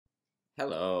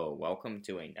Hello, welcome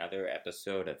to another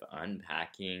episode of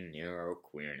Unpacking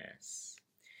Neuroqueerness.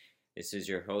 This is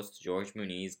your host, George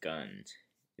Muniz Gund.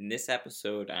 In this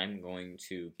episode, I'm going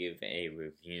to give a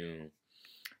review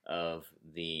of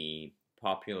the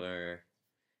popular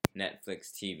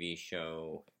Netflix TV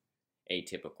show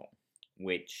Atypical,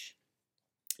 which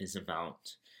is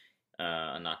about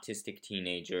an autistic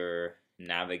teenager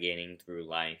navigating through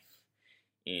life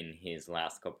in his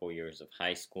last couple years of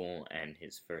high school and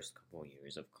his first couple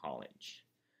years of college.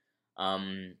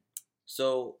 Um,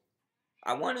 so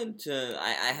I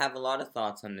have a lot of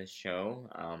thoughts on this show.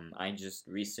 I just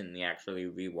recently actually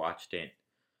rewatched it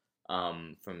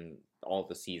from all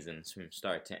the seasons from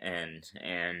start to end,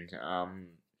 and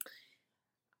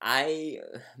I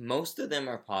most of them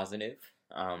are positive.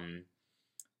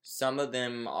 Some of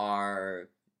them are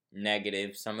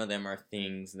negative. Some of them are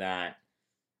things that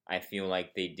I feel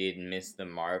like they did miss the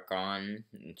mark on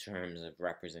in terms of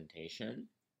representation.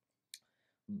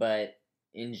 But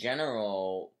in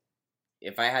general,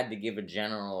 if I had to give a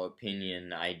general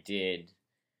opinion, I did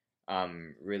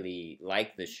really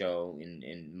like the show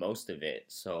in most of it.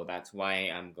 So that's why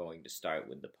I'm going to start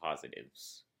with the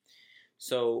positives.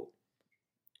 So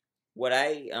what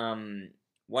I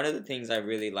one of the things I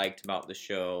really liked about the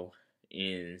show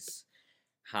is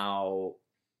how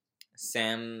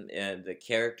Sam, the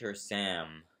character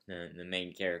Sam, the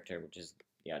main character, which is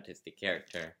the autistic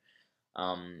character,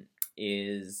 um,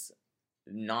 is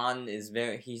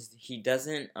he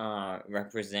doesn't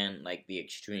represent like the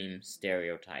extreme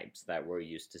stereotypes that we're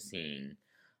used to seeing.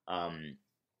 Um,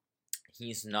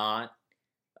 he's not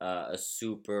a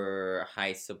super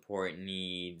high support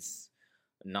needs,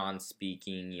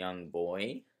 non-speaking young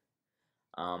boy.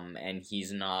 And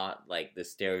he's not like the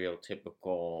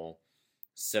stereotypical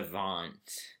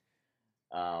savant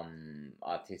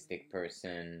autistic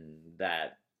person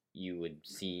that you would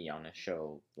see on a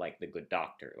show like The Good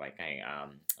Doctor. Like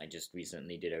I just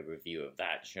recently did a review of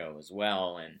that show as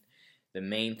well, and the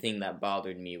main thing that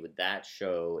bothered me with that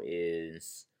show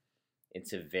is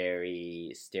it's a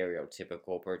very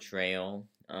stereotypical portrayal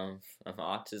of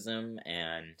autism,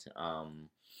 and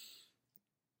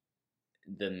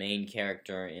the main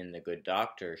character in The Good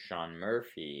Doctor, Sean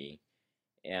Murphy,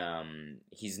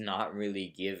 he's not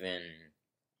really given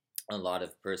a lot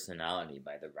of personality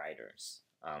by the writers.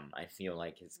 I feel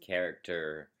like his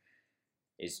character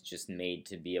is just made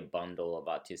to be a bundle of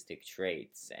autistic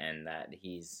traits, and that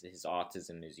his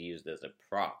autism is used as a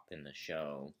prop in the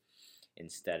show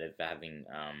instead of having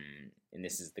and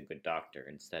this is The Good Doctor,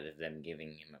 instead of them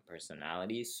giving him a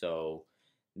personality. So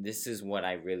this is what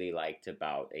I really liked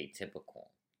about Atypical,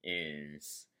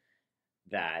 is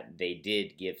that they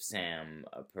did give Sam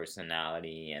a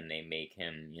personality, and they make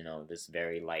him, this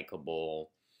very likable,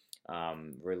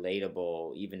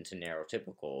 relatable, even to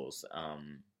neurotypicals,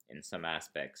 in some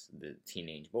aspects, the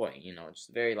teenage boy,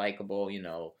 just very likable,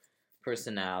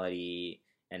 personality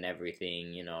and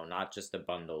everything, not just a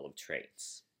bundle of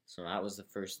traits. So that was the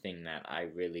first thing that I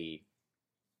really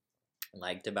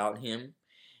liked about him.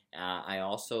 I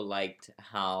also liked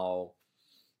how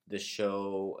the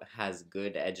show has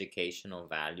good educational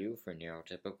value for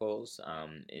neurotypicals,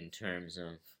 in terms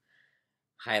of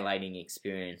highlighting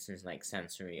experiences like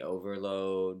sensory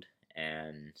overload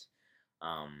and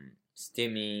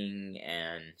stimming,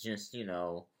 and just,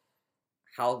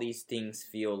 how these things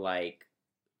feel like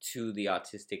to the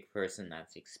autistic person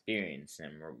that's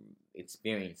experiencing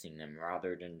them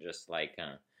rather than just like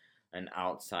an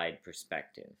outside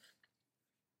perspective.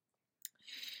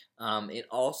 It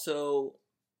also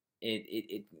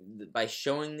by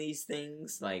showing these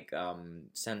things like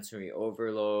sensory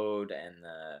overload and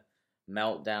the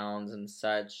meltdowns and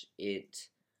such, it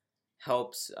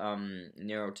helps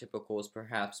neurotypicals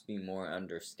perhaps be more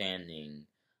understanding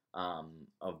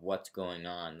of what's going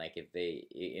on. Like if they,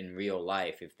 in real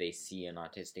life, if they see an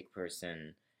autistic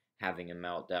person having a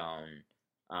meltdown,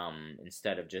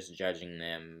 instead of just judging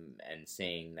them and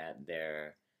saying that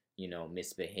they're,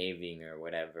 misbehaving or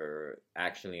whatever,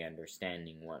 actually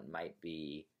understanding what might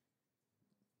be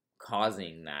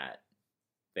causing that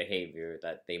behavior,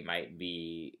 that they might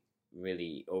be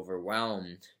really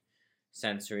overwhelmed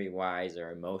sensory wise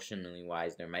or emotionally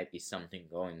wise. There might be something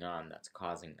going on that's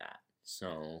causing that.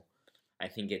 So I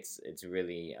think it's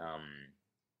really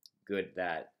good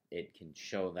that it can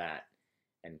show that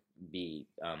and be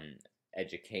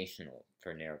educational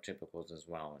for neurotypicals as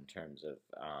well, in terms of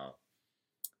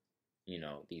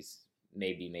these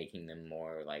maybe making them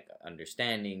more like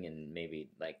understanding, and maybe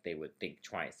like they would think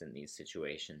twice in these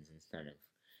situations instead of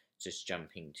just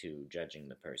jumping to judging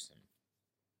the person.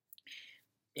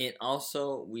 It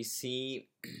also, we see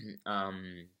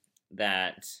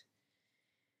that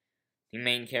the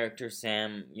main character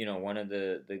Sam, one of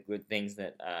the good things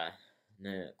that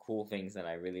the cool things that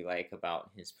I really like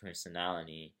about his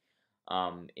personality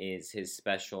is his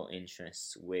special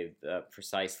interests with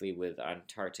precisely with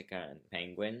Antarctica and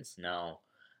penguins. Now,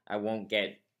 I won't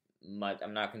get much.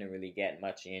 I'm not going to really get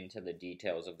much into the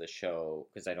details of the show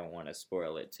because I don't want to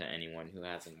spoil it to anyone who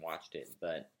hasn't watched it.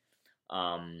 But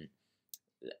um,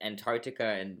 Antarctica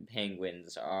and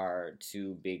penguins are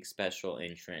two big special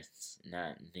interests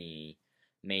that the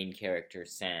main character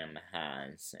Sam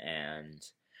has, and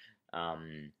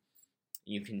um,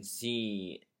 you can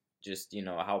see just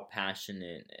how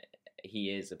passionate he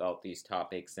is about these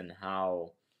topics, and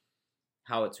how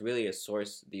it's really a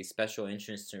source. These special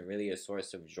interests are really a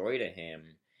source of joy to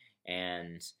him,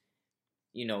 and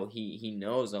he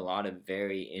knows a lot of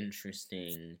very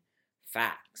interesting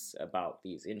facts about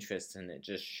these interests, and it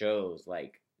just shows,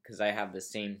 like, because I have the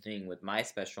same thing with my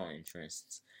special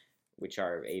interests, which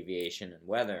are aviation and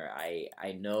weather.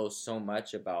 I know so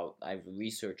much about, I've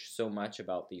researched so much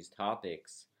about these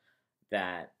topics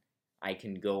that I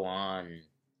can go on,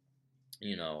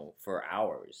 for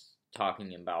hours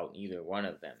talking about either one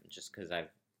of them, just because I've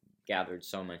gathered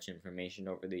so much information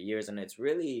over the years, and it's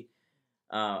really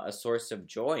a source of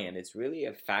joy, and it's really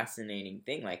a fascinating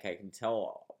thing. Like, I can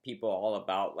tell people all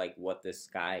about like what the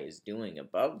sky is doing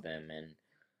above them, and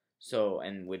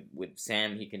with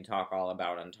Sam, he can talk all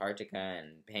about Antarctica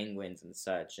and penguins and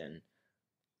such, and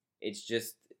it's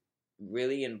just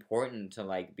really important to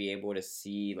like be able to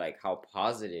see like how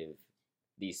positive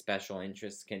these special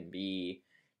interests can be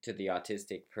to the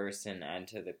autistic person and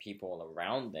to the people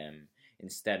around them,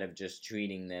 instead of just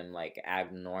treating them like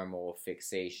abnormal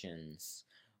fixations,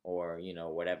 or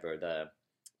whatever the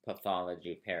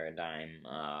pathology paradigm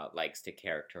likes to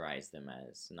characterize them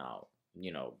as now,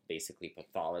 basically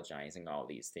pathologizing all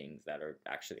these things that are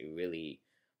actually really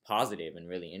positive and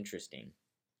really interesting.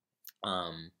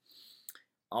 um,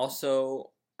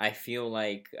 Also, I feel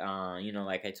like,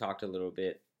 like I talked a little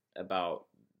bit about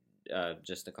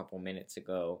just a couple minutes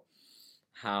ago,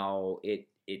 how it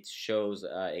shows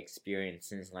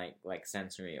experiences like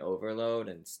sensory overload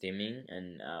and stimming.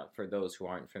 And for those who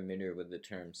aren't familiar with the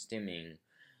term stimming,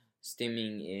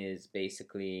 stimming is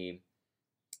basically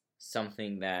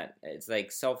something that it's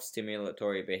like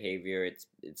self-stimulatory behavior.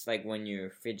 It's like when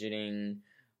you're fidgeting,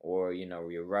 or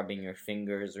you're rubbing your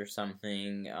fingers or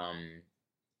something.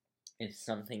 It's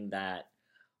something that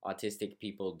autistic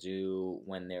people do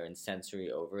when they're in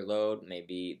sensory overload.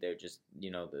 Maybe they're just,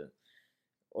 the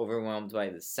overwhelmed by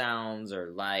the sounds or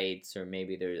lights, or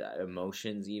maybe there's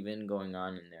emotions even going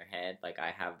on in their head. Like, I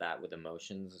have that with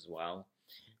emotions as well.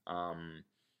 Um,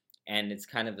 and it's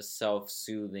kind of a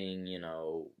self-soothing,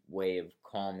 way of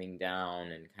calming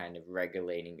down and kind of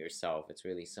regulating yourself. It's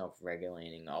really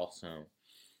self-regulating also.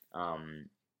 Um,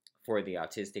 for the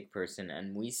autistic person,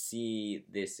 and we see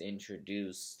this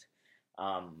introduced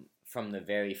from the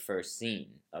very first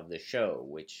scene of the show,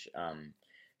 which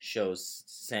shows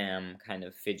Sam kind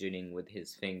of fidgeting with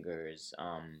his fingers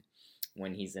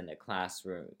when he's in a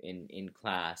classroom in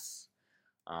class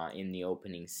in the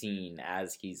opening scene,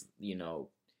 as he's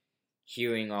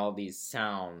hearing all these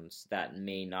sounds that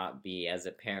may not be as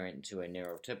apparent to a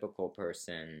neurotypical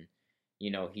person.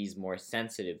 He's more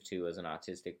sensitive to as an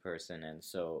autistic person, and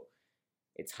so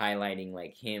it's highlighting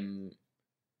like him,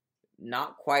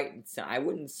 not quite, I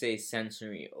wouldn't say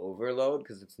sensory overload,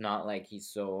 because it's not like he's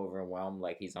so overwhelmed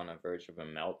like he's on the verge of a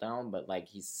meltdown, but like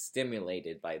he's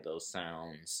stimulated by those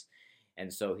sounds,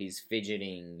 and so he's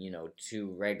fidgeting,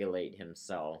 to regulate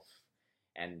himself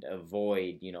and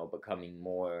avoid, becoming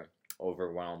more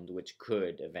overwhelmed, which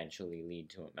could eventually lead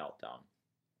to a meltdown.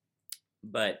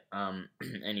 But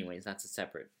anyways, that's a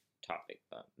separate topic.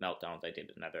 Meltdowns, I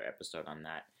did another episode on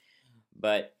that.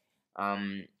 But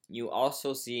you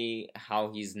also see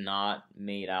how he's not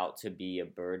made out to be a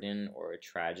burden or a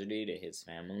tragedy to his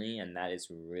family, and that is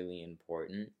really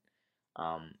important,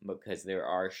 because there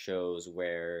are shows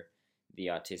where the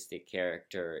autistic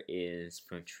character is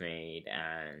portrayed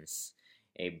as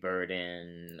a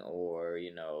burden, or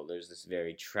there's this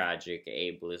very tragic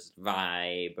ableist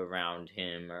vibe around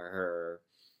him or her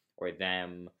or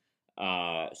them.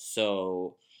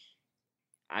 So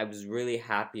I was really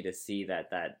happy to see that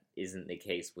that isn't the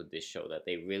case with this show, that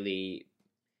they really,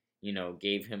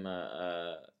 gave him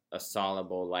a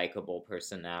soluble, likable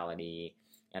personality,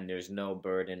 and there's no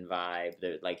burden vibe.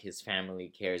 That, like, his family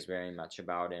cares very much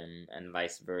about him, and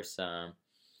vice versa.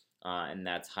 And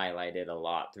that's highlighted a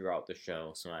lot throughout the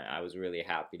show, so I was really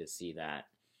happy to see that.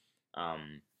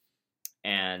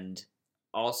 And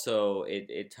also,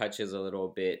 it touches a little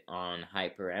bit on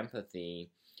hyper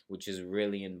empathy, which is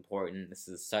really important. This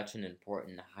is such an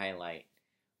important highlight,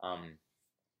 um,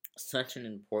 such an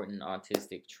important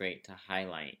autistic trait to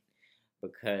highlight,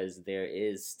 because there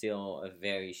is still a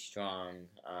very strong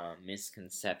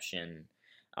misconception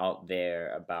out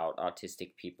there about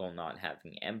autistic people not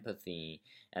having empathy.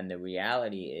 And the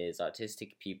reality is,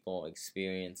 autistic people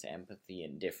experience empathy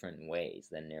in different ways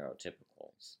than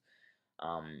neurotypicals.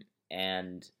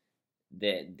 And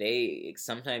they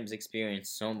sometimes experience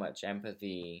so much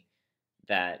empathy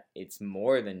that it's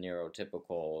more than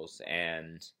neurotypicals,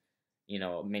 and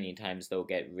many times they'll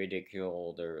get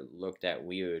ridiculed or looked at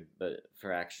weird, but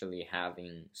for actually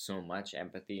having so much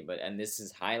empathy. And this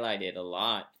is highlighted a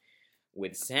lot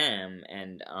with Sam,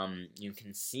 and you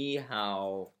can see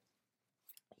how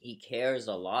he cares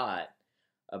a lot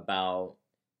about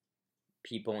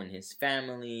people in his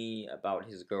family, about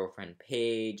his girlfriend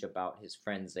Paige, about his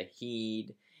friend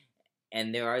Zahid.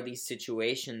 And there are these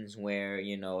situations where,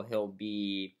 he'll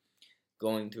be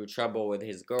going through trouble with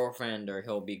his girlfriend, or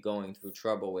he'll be going through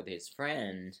trouble with his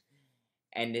friend,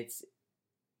 and it's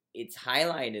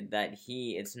highlighted that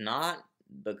it's not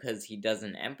because he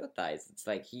doesn't empathize. It's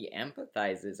like he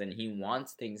empathizes and he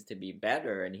wants things to be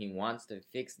better and he wants to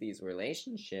fix these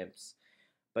relationships,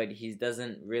 but he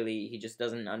just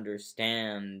doesn't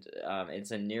understand.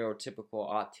 It's a neurotypical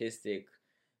autistic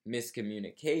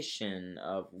miscommunication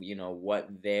of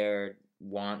what their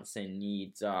wants and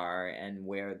needs are, and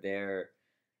where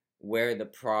the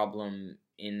problem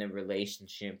in the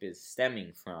relationship is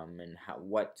stemming from, and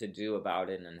what to do about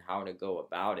it and how to go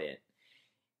about it.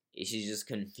 She's just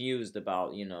confused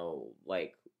about,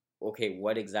 like, okay,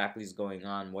 what exactly is going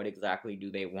on? What exactly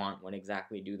do they want? What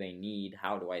exactly do they need?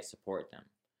 How do I support them?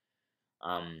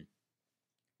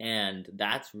 And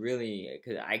that's really,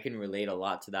 because I can relate a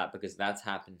lot to that, because that's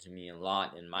happened to me a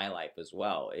lot in my life as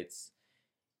well.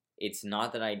 It's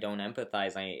not that I don't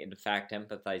empathize. I, in fact,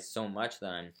 empathize so much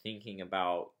that I'm thinking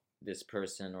about this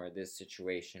person or this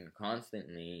situation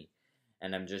constantly,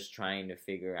 and I'm just trying to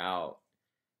figure out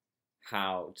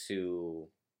how to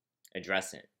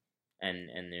address it. And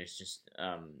there's just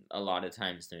a lot of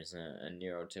times there's a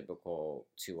neurotypical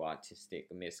to autistic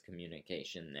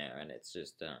miscommunication there, and it's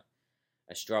just a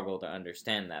struggle to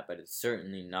understand that, but it's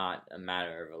certainly not a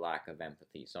matter of a lack of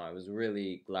empathy. So I was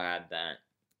really glad that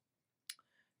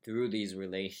through these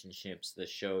relationships, the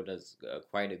show does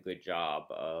quite a good job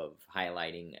of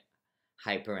highlighting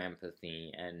hyper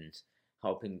empathy and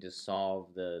helping to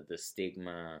solve the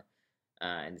stigma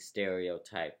and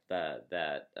stereotype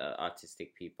that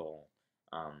autistic people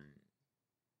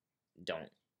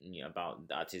don't, about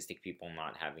autistic people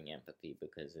not having empathy,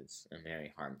 because it's a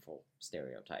very harmful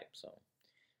stereotype. So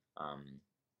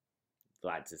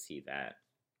glad to see that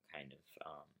kind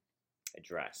of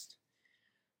addressed.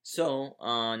 So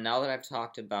now that I've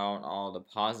talked about all the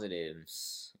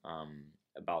positives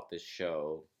about this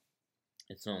show,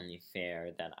 it's only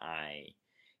fair that I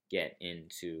get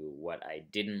into what I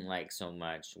didn't like so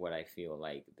much, what I feel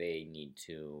like they need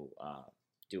to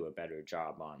do a better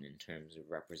job on in terms of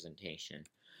representation.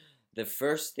 The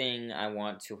first thing I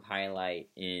want to highlight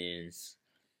is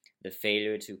the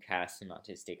failure to cast an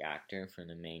autistic actor for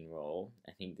the main role.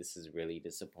 I think this is really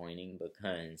disappointing,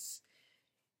 because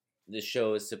the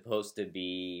show is supposed to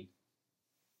be,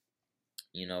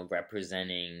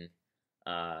 representing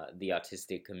the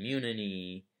autistic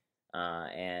community,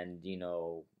 and,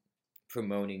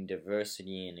 promoting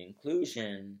diversity and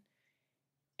inclusion,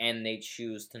 and they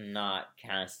choose to not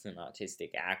cast an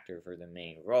autistic actor for the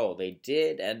main role. They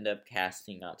did end up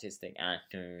casting autistic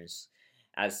actors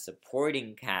as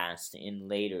supporting cast in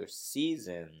later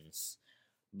seasons,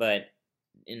 but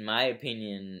in my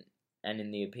opinion, and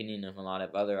in the opinion of a lot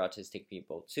of other autistic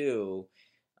people too,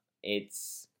 it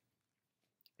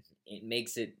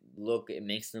makes them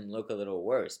look a little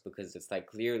worse, because it's like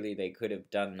clearly they could have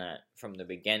done that from the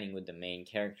beginning with the main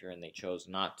character, and they chose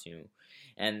not to.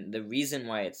 And the reason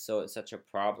why it's such a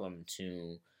problem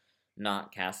to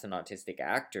not cast an autistic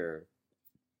actor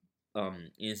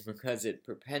is because it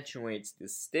perpetuates the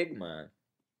stigma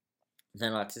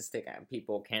that autistic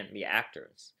people can't be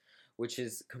actors, which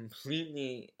is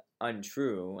completely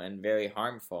untrue and very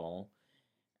harmful.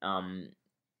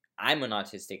 I'm an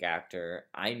autistic actor.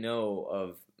 I know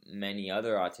of many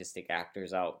other autistic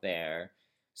actors out there,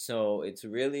 so it's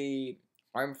really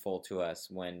harmful to us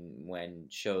when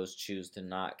shows choose to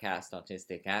not cast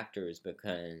autistic actors,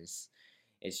 because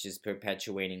it's just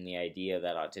perpetuating the idea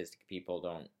that autistic people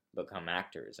don't become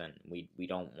actors, and we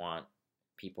don't want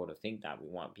people to think that. We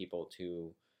want people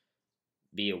to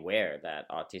be aware that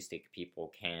autistic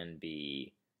people can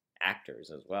be actors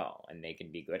as well, and they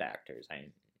can be good actors.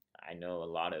 I know a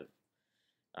lot of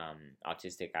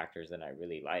autistic actors that I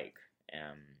really like.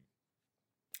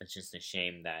 It's just a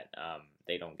shame that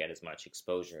they don't get as much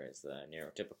exposure as the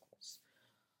neurotypicals.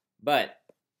 But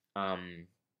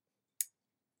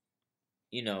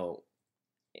you know,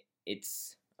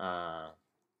 it's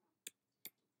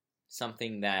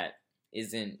something that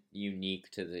isn't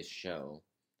unique to this show.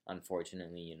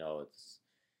 Unfortunately,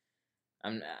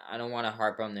 I don't want to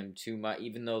harp on them too much,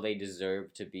 even though they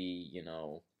deserve to be,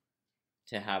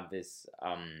 to have this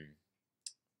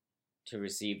to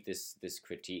receive this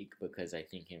critique, because I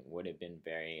think it would have been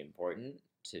very important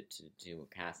to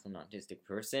cast an autistic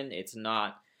person. It's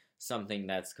not something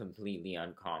that's completely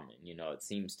uncommon. It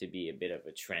seems to be a bit of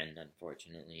a trend,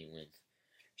 unfortunately, with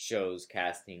shows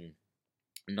casting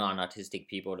non-autistic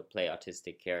people to play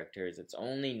autistic characters. It's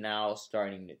only now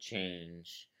starting to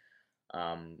change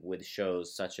with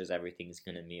shows such as Everything's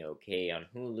Gonna Be Okay on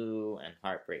Hulu and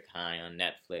Heartbreak High on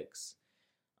Netflix.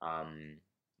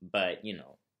 But,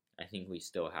 I think we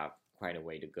still have quite a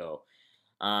way to go.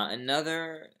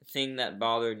 Another thing that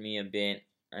bothered me a bit,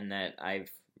 and that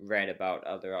I've read about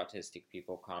other autistic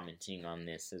people commenting on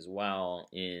this as well,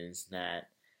 is that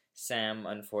Sam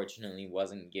unfortunately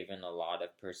wasn't given a lot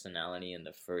of personality in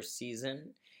the first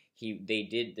season.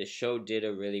 The show did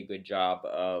a really good job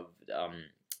of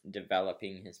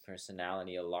developing his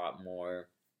personality a lot more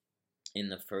in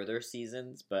the further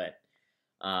seasons, but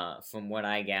from what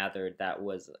I gathered, that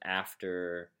was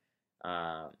after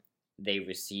they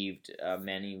received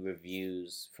many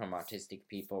reviews from autistic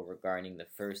people regarding the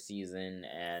first season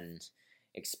and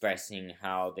expressing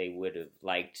how they would have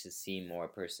liked to see more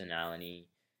personality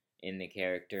in the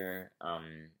character,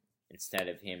 instead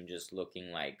of him just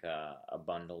looking like a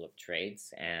bundle of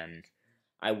traits. And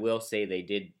I will say they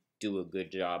did do a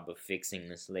good job of fixing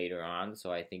this later on,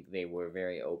 so I think they were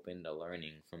very open to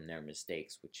learning from their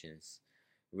mistakes, which is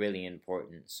really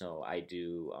important. So I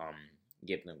do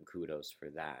give them kudos for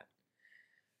that.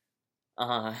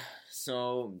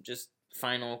 So just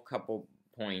final couple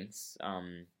points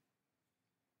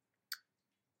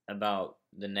about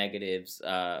the negatives.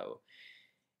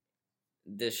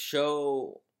 The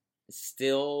show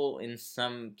still, in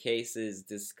some cases,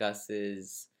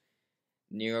 discusses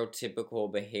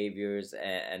neurotypical behaviors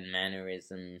and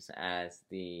mannerisms as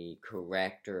the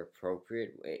correct or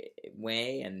appropriate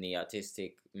way, and the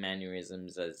autistic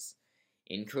mannerisms as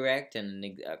incorrect. And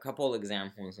a couple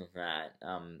examples of that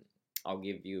I'll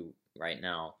give you right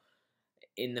now.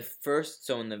 In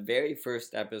the very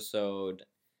first episode,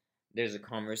 there's a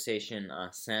conversation.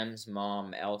 Sam's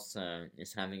mom, Elsa,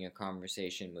 is having a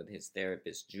conversation with his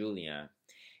therapist, Julia.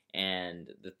 And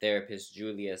the therapist,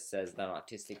 Julia, says that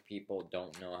autistic people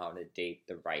don't know how to date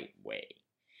the right way.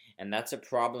 And that's a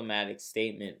problematic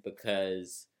statement,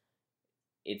 because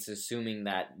it's assuming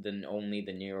that only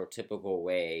the neurotypical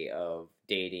way of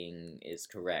dating is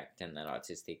correct, and that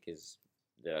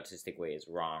the autistic way is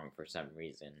wrong for some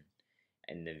reason,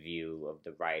 in the view of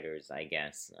the writers, I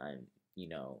guess.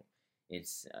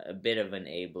 It's a bit of an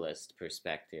ableist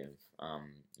perspective,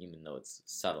 even though it's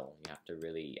subtle. You have to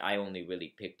really... I only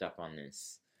really picked up on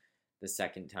this the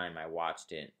second time I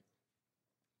watched it,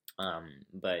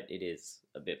 but it is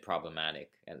a bit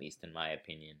problematic, at least in my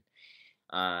opinion.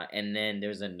 And then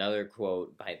there's another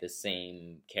quote by the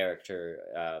same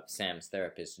character, Sam's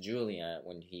therapist, Julia,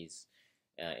 when he's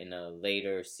in a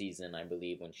later season, I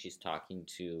believe, when she's talking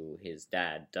to his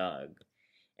dad, Doug,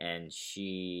 and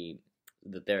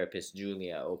the therapist,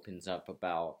 Julia, opens up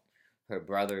about her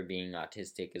brother being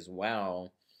autistic as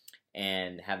well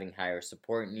and having higher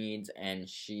support needs. And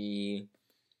she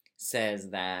says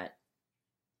that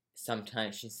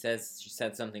sometimes she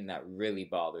said something that really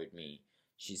bothered me.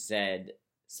 She said,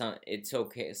 it's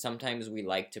okay, sometimes we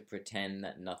like to pretend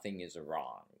that nothing is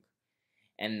wrong.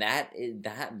 And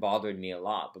that bothered me a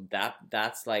lot. But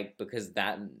that's like, because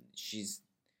she's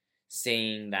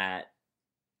saying that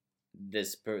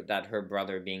that her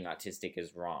brother being autistic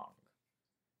is wrong.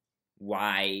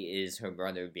 Why is her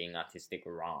brother being autistic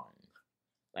wrong?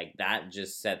 Like, that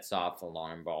just sets off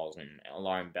alarm bells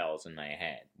in my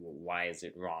head. Why is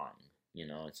it wrong?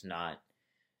 It's not...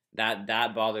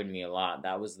 That bothered me a lot.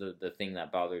 That was the thing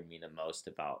that bothered me the most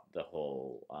about the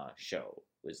whole show,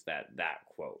 was that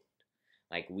quote.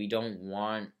 Like, we don't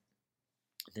want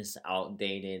this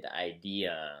outdated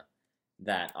idea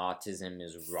that autism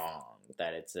is wrong,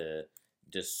 that it's a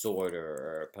disorder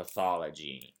or a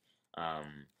pathology.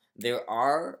 There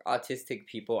are autistic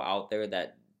people out there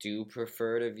that do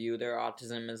prefer to view their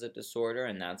autism as a disorder,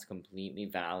 and that's completely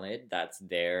valid. That's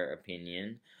their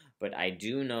opinion. But I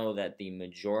do know that the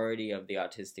majority of the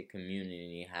autistic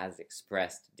community has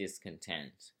expressed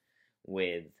discontent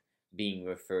with being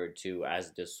referred to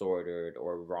as disordered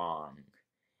or wrong,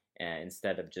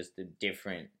 instead of just a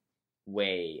different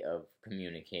way of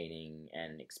communicating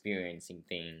and experiencing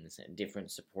things, and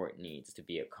different support needs to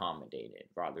be accommodated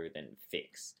rather than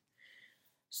fixed.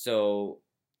 So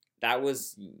that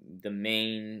was the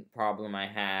main problem I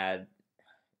had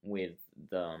with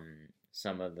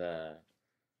some of the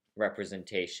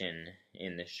representation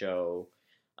in the show.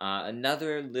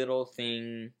 Another little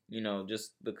thing,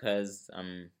 just because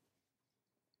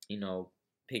you know,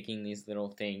 picking these little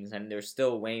things, and there's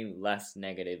still way less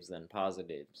negatives than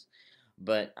positives.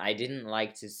 But I didn't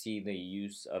like to see the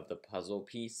use of the puzzle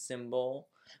piece symbol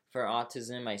for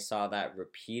autism. I saw that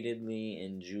repeatedly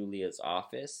in Julia's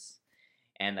office,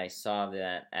 and I saw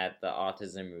that at the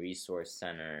Autism Resource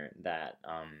Center that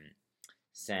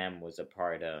Sam was a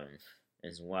part of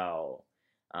as well.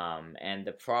 And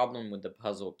the problem with the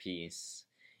puzzle piece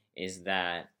is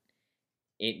that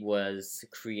it was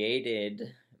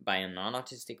created by a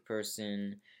non-autistic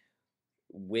person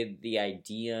with the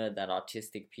idea that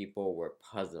autistic people were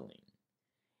puzzling.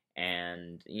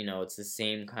 And, it's the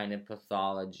same kind of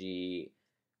pathology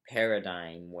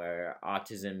paradigm where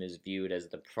autism is viewed as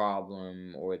the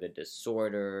problem or the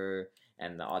disorder,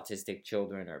 and the autistic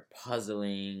children are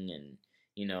puzzling, and,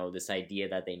 this idea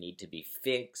that they need to be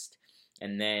fixed.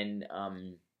 And then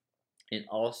it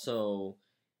also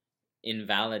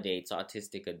invalidates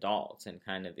autistic adults and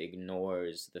kind of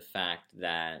ignores the fact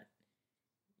that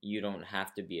you don't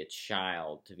have to be a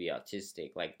child to be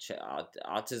autistic. Like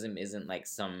autism isn't like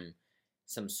some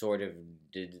sort of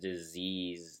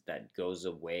disease that goes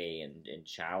away in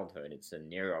childhood. It's a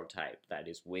neurotype that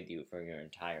is with you for your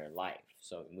entire life.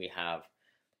 So we have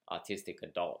autistic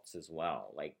adults as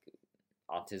well. Like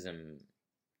autism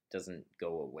doesn't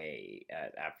go away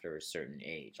after a certain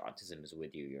age. Autism is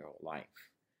with you your whole life.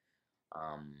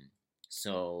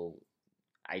 So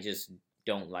I just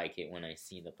don't like it when I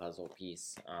see the puzzle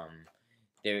piece.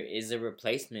 There is a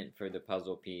replacement for the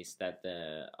puzzle piece that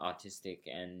the autistic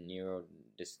and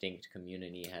neurodistinct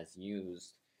community has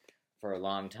used for a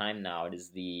long time now. It is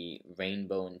the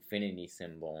rainbow infinity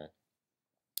symbol.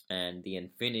 And the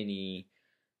infinity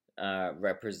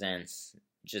represents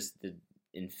just the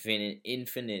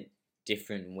infinite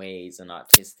different ways an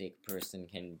autistic person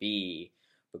can be,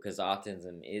 because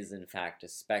autism is in fact a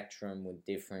spectrum with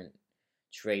different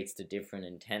traits to different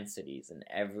intensities, and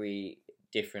every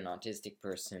different autistic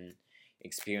person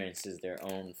experiences their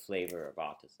own flavor of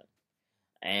autism.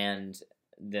 And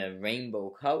the rainbow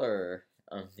color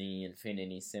of the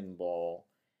infinity symbol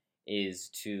is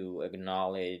to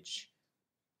acknowledge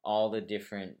all the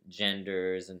different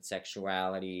genders and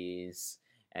sexualities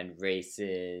and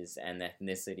races and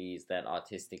ethnicities that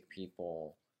autistic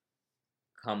people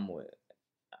come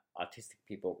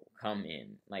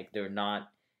in. Like, they're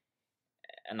not,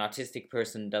 an autistic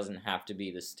person doesn't have to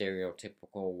be the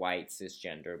stereotypical white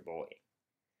cisgender boy.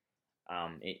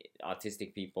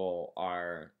 Autistic people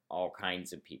are all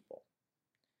kinds of people.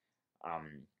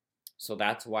 So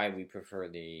that's why we prefer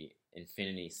the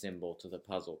infinity symbol to the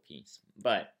puzzle piece.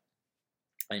 But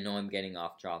I know I'm getting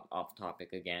off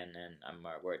topic again, and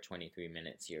we're at 23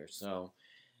 minutes here. So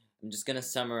I'm just going to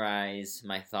summarize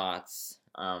my thoughts.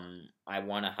 I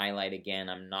want to highlight again,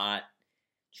 I'm not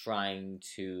trying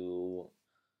to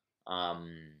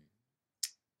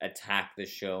attack the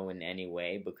show in any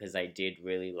way, because I did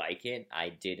really like it. I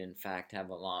did in fact have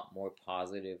a lot more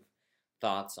positive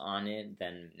thoughts on it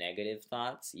than negative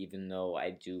thoughts, even though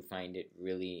I do find it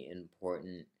really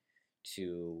important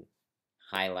to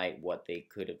highlight what they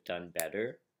could have done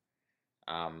better.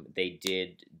 They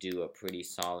did do a pretty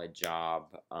solid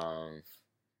job of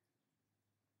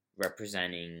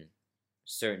representing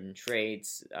certain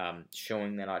traits,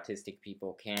 showing that autistic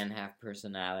people can have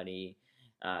personality,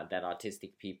 that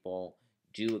autistic people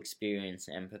do experience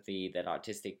empathy, that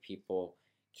autistic people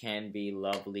can be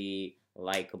lovely,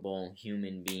 likable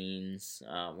human beings.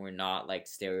 We're not like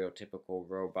stereotypical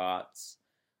robots.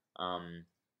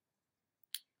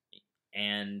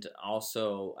 And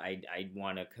also, I'd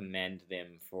want to commend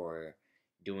them for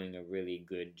doing a really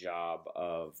good job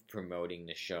of promoting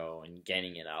the show and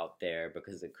getting it out there,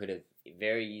 because it could have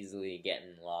very easily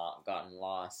gotten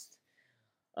lost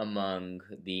among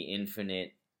the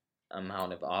infinite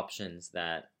amount of options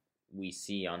that we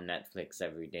see on Netflix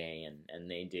every day, and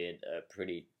they did a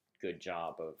pretty good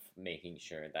job of making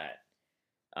sure that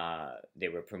they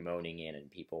were promoting it and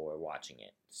people were watching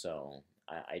it. So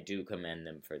I do commend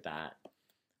them for that.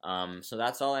 So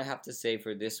that's all I have to say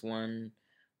for this one.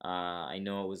 I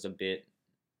know it was a bit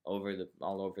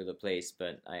all over the place,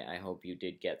 but I hope you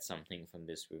did get something from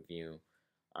this review,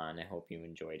 and I hope you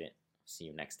enjoyed it. See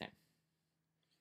you next time.